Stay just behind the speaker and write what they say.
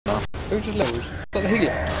Who just leveled? But the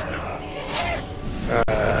healer.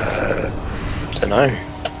 Don't know.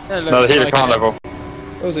 No, the healer can't level.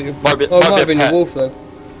 Or was it your... Might be, oh, it might have be been your wolf then.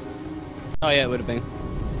 Oh yeah, it would have been.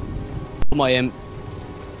 Or my imp.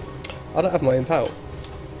 I don't have my imp out.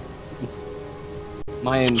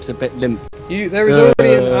 My imp's a bit limp. There is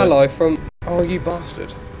already an ally from... Oh, you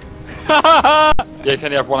bastard. Yeah, you can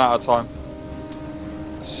only have one at a time.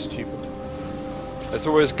 Stupid. It's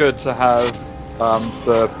always good to have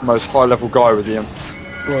the most high level guy with the imp.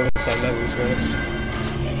 Well, the same level, to be honest.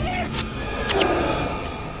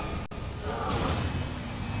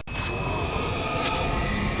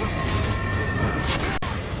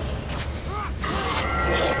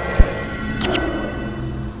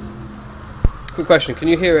 Quick question, can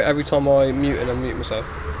you hear it every time I mute and unmute myself?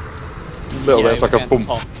 A little bit, it's like a bump.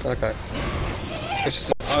 Okay. It's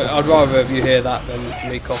just, I'd rather if you hear that than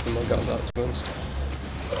me coughing my guts out, to be honest.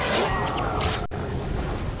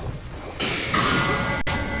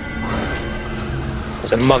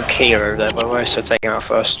 There's a monk here over there, by the way, so take him out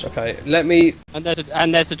first. Okay, let me... And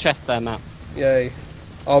there's a chest there, Matt. Yay.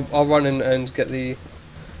 I'll run in and get the...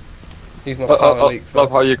 Use my power leak first. Love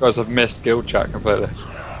how you guys have missed guild chat completely.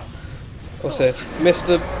 What's this?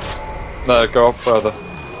 Mr... No, go up further.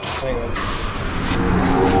 Hang on.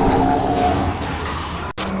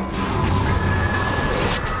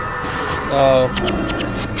 Oh.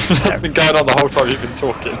 That's been going on the whole time you've been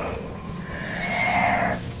talking.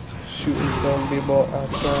 Shooting zombie bot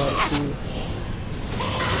outside.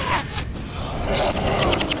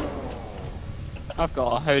 I've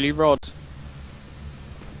got a holy rod.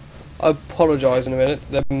 I apologise in a minute.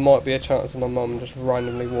 There might be a chance of my mum just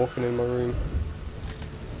randomly walking in my room.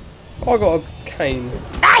 Oh, I got a cane.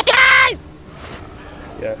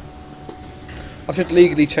 Yeah. I should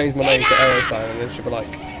legally change my name to Aerosane and then she'll be like...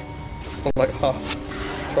 I'm like, ha.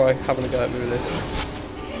 Try having a go at me with this.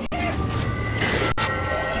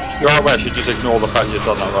 You're aware you should just ignore the fact you've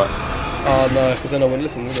done that, right? Oh no, because then I wouldn't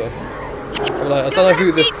listen, would I? I'm like, I don't know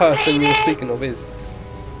who this person you're speaking of is.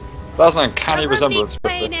 That's an uncanny resemblance,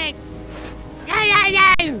 Brittany.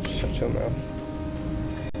 Shut your mouth.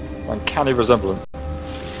 It's an uncanny resemblance.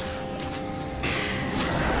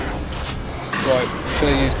 Right, I'm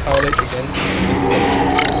going to use power leak again.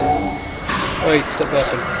 Wait, stop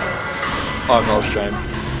laughing. I'm not ashamed.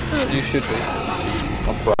 You should be.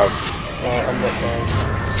 I'm proud. Oh, I'm not proud.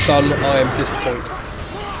 Son, I am disappointed.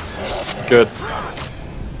 Good.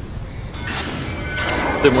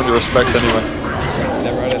 Didn't want your respect anyway.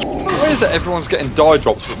 Never had it. Why is it everyone's getting dye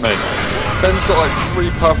drops with me? Ben's got like 3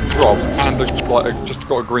 purple drops and just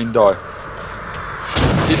got a green dye.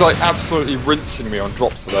 He's like absolutely rinsing me on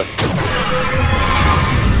drops today.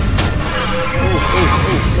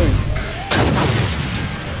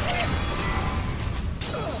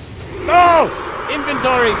 No!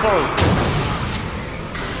 Inventory full!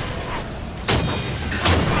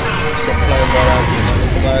 Stop playing by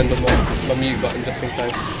land on my mute button just in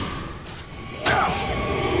case.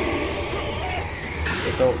 I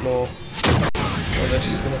don't know whether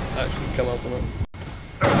she's going to actually come up or not.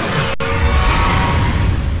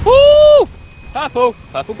 Woo! Purple!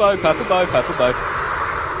 Purple bow, purple bow, purple bow.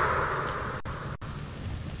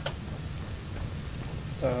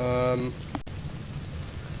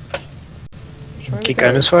 Keep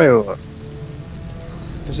going this way or what?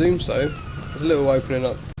 Presume so. There's a little opening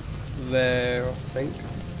up there, I think.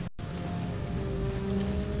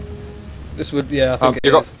 This would, yeah, I think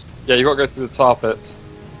it is. Yeah, you got to go through the tar pits.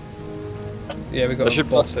 Yeah, we got a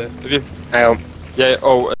boss here. Hang on. Yeah.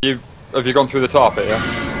 Oh, have you gone through the tar pit? Yeah.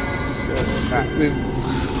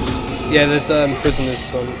 Yeah, there's prisoners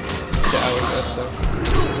to get out of there. So.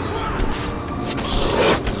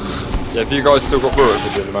 Yeah. Have you guys still got brewers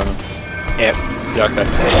with you at the moment? Yep. Yeah. Okay.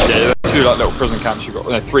 Yeah. There's 2 like little prison camps. You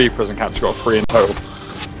got 3 prison camps. You got 3 in total.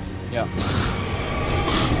 Yeah.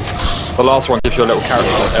 The last one gives you a little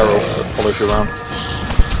character called Errol that follows you around.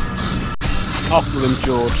 After him,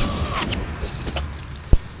 George.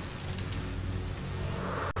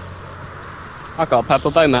 I got a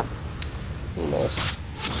purple bow, Matt. Oh, nice.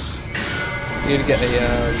 You need to get the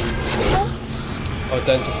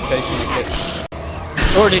identification kit.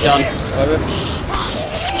 Already done. Over.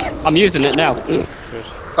 I'm using it now.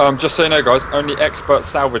 Just so you know, guys, only expert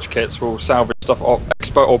salvage kits will salvage stuff off.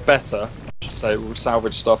 Expert or better, I should say, will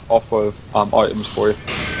salvage stuff off of items for you.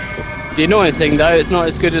 The annoying thing, though, it's not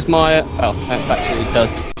as good as my. Oh, actually, it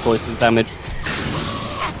does poison damage.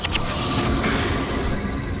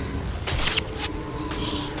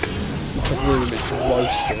 The room is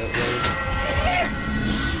roasting at the moment.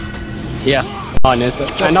 Yeah, mine is.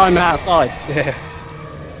 And I'm outside. Yeah.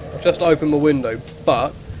 I've just opened my window,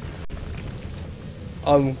 but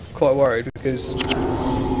I'm quite worried because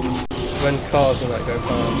when cars and that go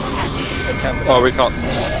past, they can be. Oh, we can't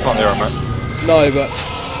hear him, mate. No, but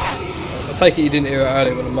I take it you didn't hear it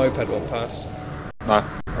earlier when a moped went past. No.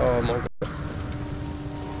 Oh my god.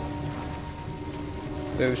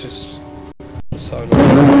 It was just so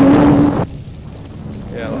annoying.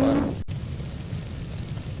 Yeah, like that.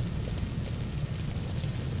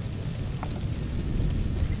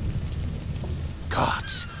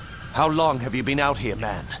 Gods, how long have you been out here,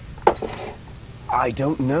 man? I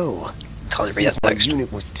don't know. Can't read Since that my text.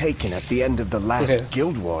 unit was taken at the end of the last Yeah.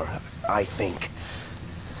 guild war, I think.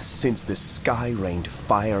 Since the sky rained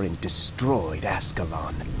fire and destroyed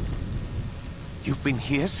Ascalon. You've been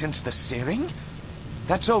here since the searing?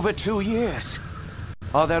 That's over 2 years.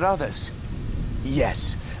 Are there others?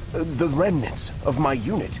 Yes, the remnants of my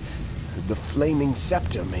unit. The Flaming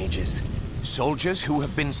Scepter mages. Soldiers who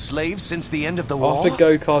have been slaves since the end of the war? After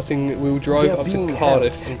go-karting, we'll drive They're up to being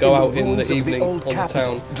Cardiff held and go in out the in ruins the of the evening old on the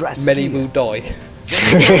capital, town. Draskia. Many will die.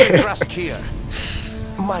 Draskir.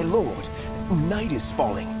 My lord, night is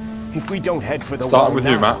falling. If we don't head for the Starting wall with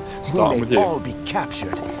you, now, Matt. Starting we with may you. all be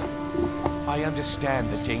captured. I understand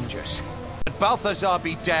the dangers. But Balthazar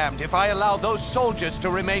be damned if I allow those soldiers to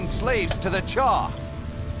remain slaves to the Char.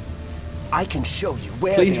 I can show you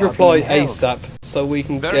where Please they are reply being held. ASAP so we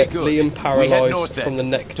can Very get good. Liam We head paralysed north then, from the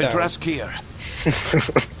neck to down. Draskir.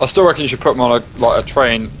 I still reckon you should put him on a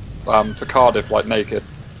train to Cardiff, like naked,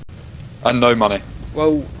 and no money.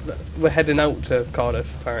 Well, we're heading out to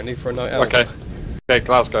Cardiff apparently for a night out. Okay. Okay,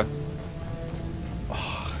 Glasgow.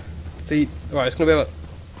 See, right, it's going to be about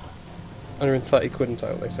 130 quid in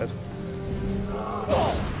total, they said.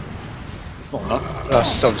 It's not enough.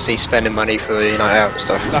 That's obviously spending money for the night out and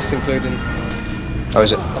stuff. That's including, Oh,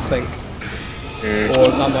 is it? I think. Mm. Or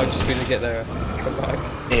that might just be to get there and come back.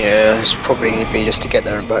 Yeah, it's probably going to be just to get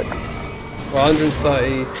there and back. Well,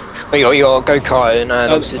 130. But you got go-karting and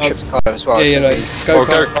obviously the trip to Cardiff as well. Yeah, It's you gonna know,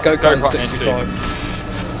 be- go-kart go-kart ain't 65.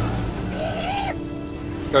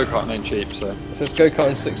 Go-karting ain't cheap, so. It says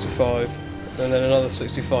go-kart 65, and then another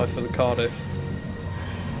 65 for the Cardiff.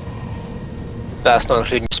 That's not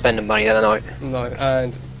including spending money that night. No,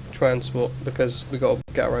 and transport, because we got to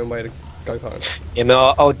get our own way to go-karting. Yeah, I mean,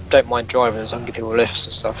 I don't mind driving as long as I can give people lifts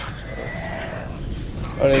and stuff.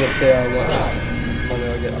 I need to see how much money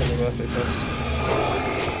I get on my birthday first.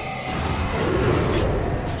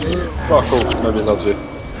 Fuck all, 'cause nobody loves you.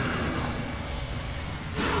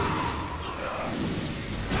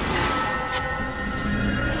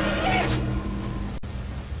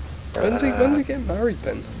 When's he getting married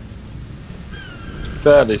then?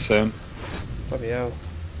 Fairly soon. Bloody hell.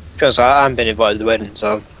 Because I haven't been invited to the wedding,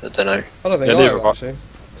 so I don't know. I don't think Yeah, I neither have have I.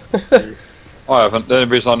 actually. I haven't. The only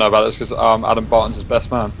reason I know about it is because Adam Barton's his best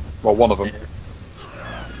man. Well, one of them.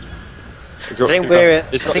 He's got I think two we're,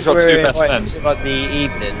 best, he's I got, think he's got we're two best men. invited to like the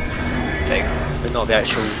evening thing, but not the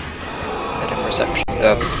actual wedding reception.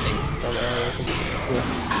 No,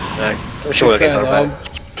 I'm sure we'll get Fair there though, about.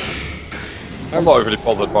 I'm not overly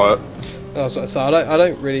bothered by it. I was going to say, I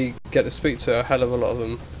don't really get to speak to a hell of a lot of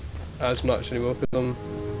them as much anymore because I'm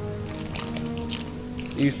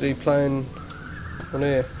usually playing on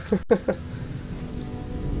here.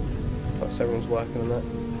 Plus everyone's working on that.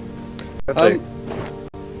 What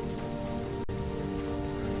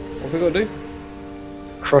have we got to do?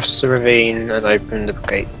 Cross the ravine and open the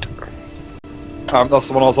gate. That's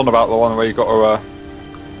the one I was on about, the one where you got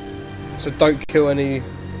to So don't kill any.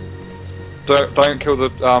 don't kill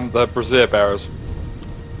the brazier bearers.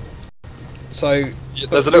 So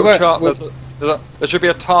There's a we little won't- chart. we'll- There should be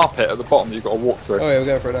a tar pit at the bottom that you've got to walk through. Oh yeah, we're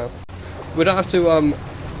going for it now. We don't have to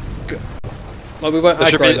like we won't There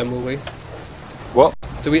should aggro be- them, will we? What?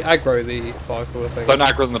 Do we aggro the fire caller thing? Don't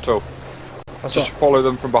aggro them at all. That's Just what, follow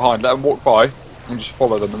them from behind. Let them walk by and just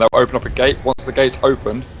follow them, and they'll open up a gate. Once the gate's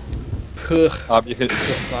opened, you can.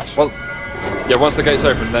 the slash. Well, yeah, once the gate's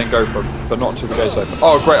open, then go for them, but not until the gate's open.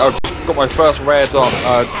 Oh, great! I've just got my first rare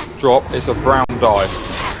drop. It's a brown die.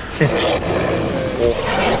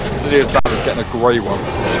 Awesome. It's nearly as bad as getting a grey one.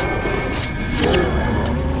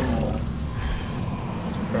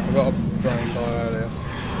 I got a brown die earlier.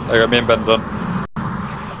 There you go, me and Ben done.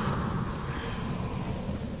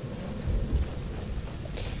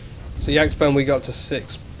 So Yaxban, we got up to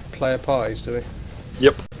 6 player parties, do we?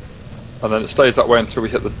 Yep. And then it stays that way until we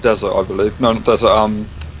hit the desert, I believe. No, not desert.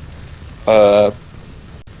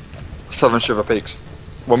 Seven Shiver Peaks.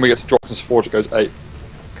 When we get to Dropton's Forge, it goes 8.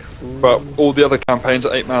 Cool. But all the other campaigns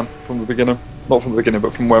are 8 man from the beginning. Not from the beginning,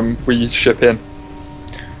 but from when we ship in.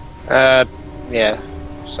 Yeah.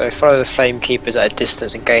 So follow the flame keepers at a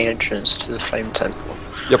distance and gain entrance to the flame temple.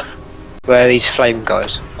 Yep. Where are these flame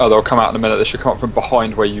guys? Oh, they'll come out in a minute. They should come up from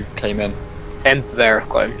behind where you came in. There,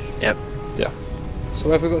 got him. Yep. Yeah. So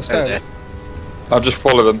where have we got to scan? there. I'll just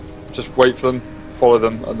follow them. Just wait for them, follow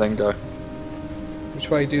them, and then go. Which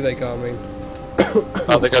way do they go, I mean?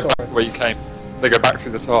 They go back to where you came. They go back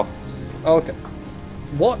through the tar. Oh, okay.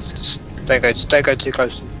 What? Just don't go too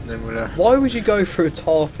close, and then we'll. Why would you go through a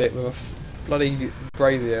tar pit with a bloody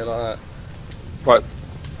brazier like that?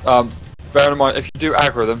 Right. Bear in mind, if you do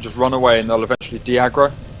aggro them, just run away and they'll eventually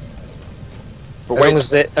de-aggro. But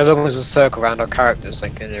as long as the circle around our characters, they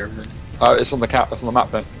can hear them. it's on the it's on the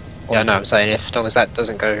map then. Yeah, no, I'm saying as long as that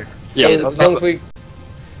doesn't go. Yeah, As long as we...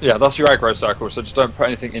 yeah, that's your aggro circle, so just don't put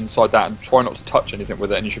anything inside that and try not to touch anything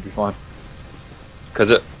with it and you should be fine.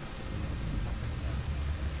 Because it...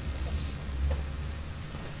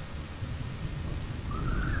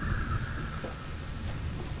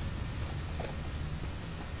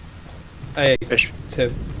 Hey, Fish.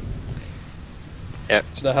 Tim. Yep.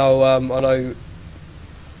 Do you know how I know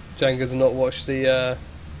Jenga's not watched the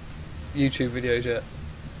YouTube videos yet?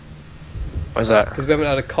 What's that? Because we haven't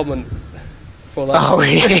had a comment for that. Oh,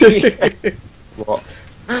 really? What?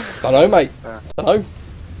 Don't know, mate. Don't know.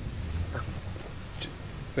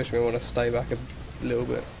 Wish me want to stay back a little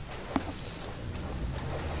bit.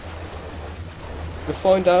 You'll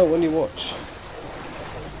find out when you watch.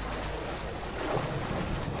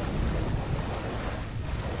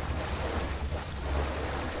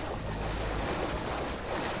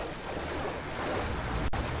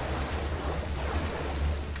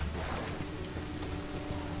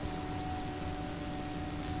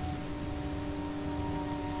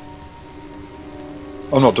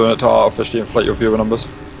 I'm not doing it to artificially inflate your viewer numbers.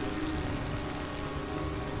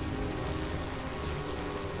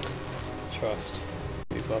 Trust.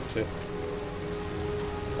 You'd love to.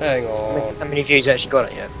 Hang on. How many views actually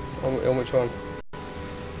got it yet? On which one?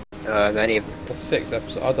 Many of them. The 6th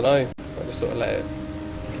episode. I don't know. I just sort of let it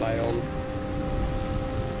play on.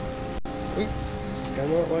 Oop. Is this going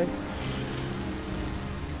the right way?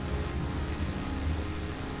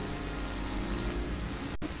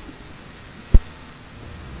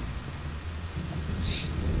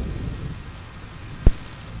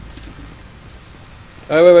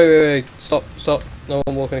 Oh, wait. Stop. No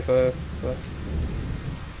one walk any further.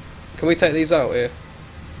 Can we take these out here?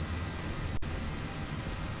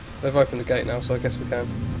 They've opened the gate now, so I guess we can.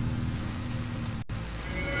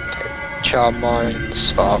 Charm mine,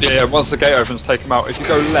 spark. Yeah, once the gate opens, take them out. If you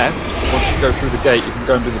go left, once you go through the gate, you can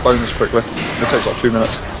go and do the bonus quickly. It takes like 2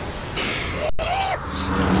 minutes.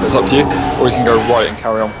 It's up to you, or you can go right and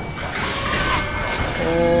carry on.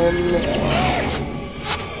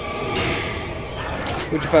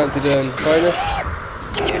 Would you fancy doing bonus?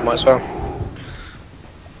 Yeah, might as well.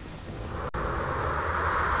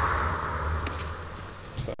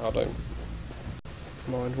 So I don't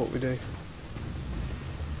mind what we do.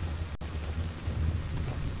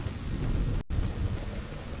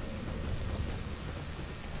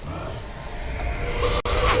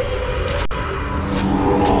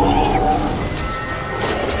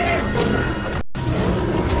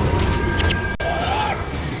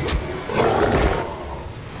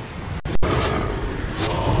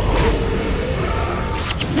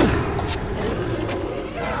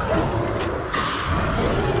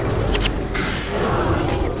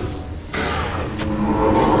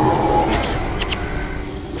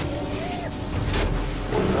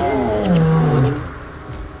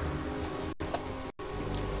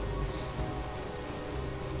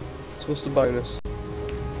 What's the bonus?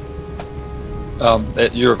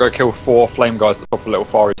 You're going to kill 4 flame guys at the top of the little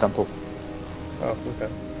fiery temple. Oh,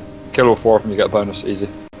 okay. Kill all 4 of them, you get a bonus, easy.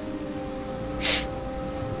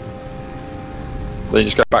 Then you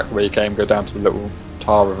just go back to where you came, go down to the little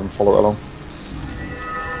tower and follow it along.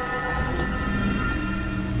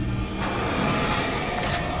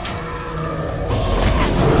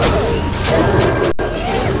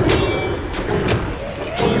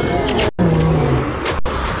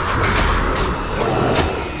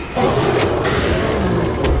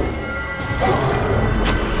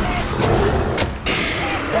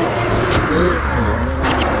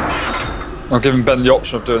 I'm giving Ben the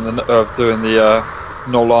option of doing the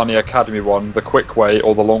Nolani Academy one, the quick way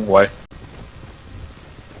or the long way.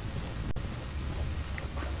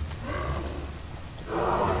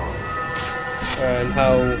 And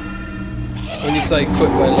how, when you say quick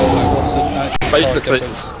way, long way, what's the actual Basically,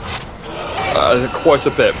 difference? quite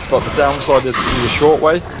a bit, but the downside is to do the short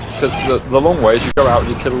way, because the long way is you go out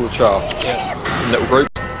and you kill all the char in little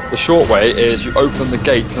groups. The short way is you open the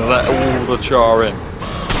gates and let all the char in.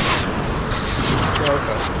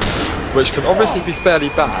 Okay. Which can obviously be fairly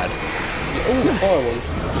bad. Oh, the fire one.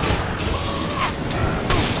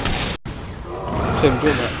 Tim, do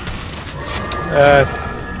you want that?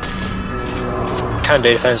 Can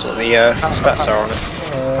do, depends what the stats are on it.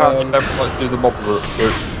 Apparently everyone likes to do the mob route.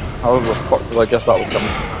 However the fuck did I guess that was coming?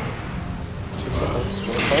 Just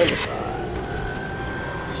trying to find it.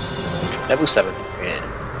 Level 7. Yeah.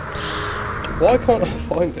 Why can't I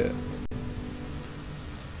find it? I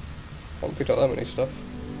haven't picked up that many stuff.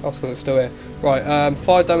 That's because it's still here. Right,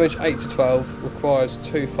 fire damage 8 to 12 requires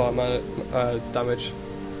 2 fire damage.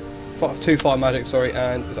 2 fire magic, sorry,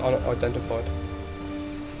 and is unidentified.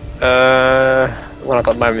 One I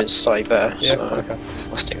got moments slightly better. Yeah, so okay.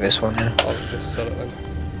 I'll stick with this one, yeah. I'll just sell it then.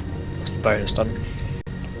 What's the bonus done?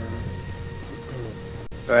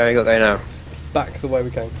 Where we got to go now? Back the way we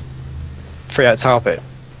came. Free out target.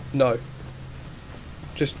 No.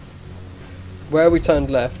 Just where we turned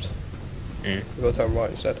left, we've got to turn right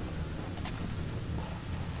instead.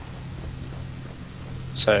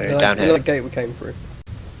 So You know, down you know here. the gate we came through.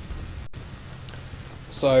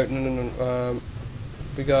 So no.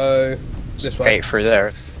 We go this way. Gate through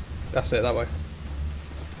there. That's it. That way.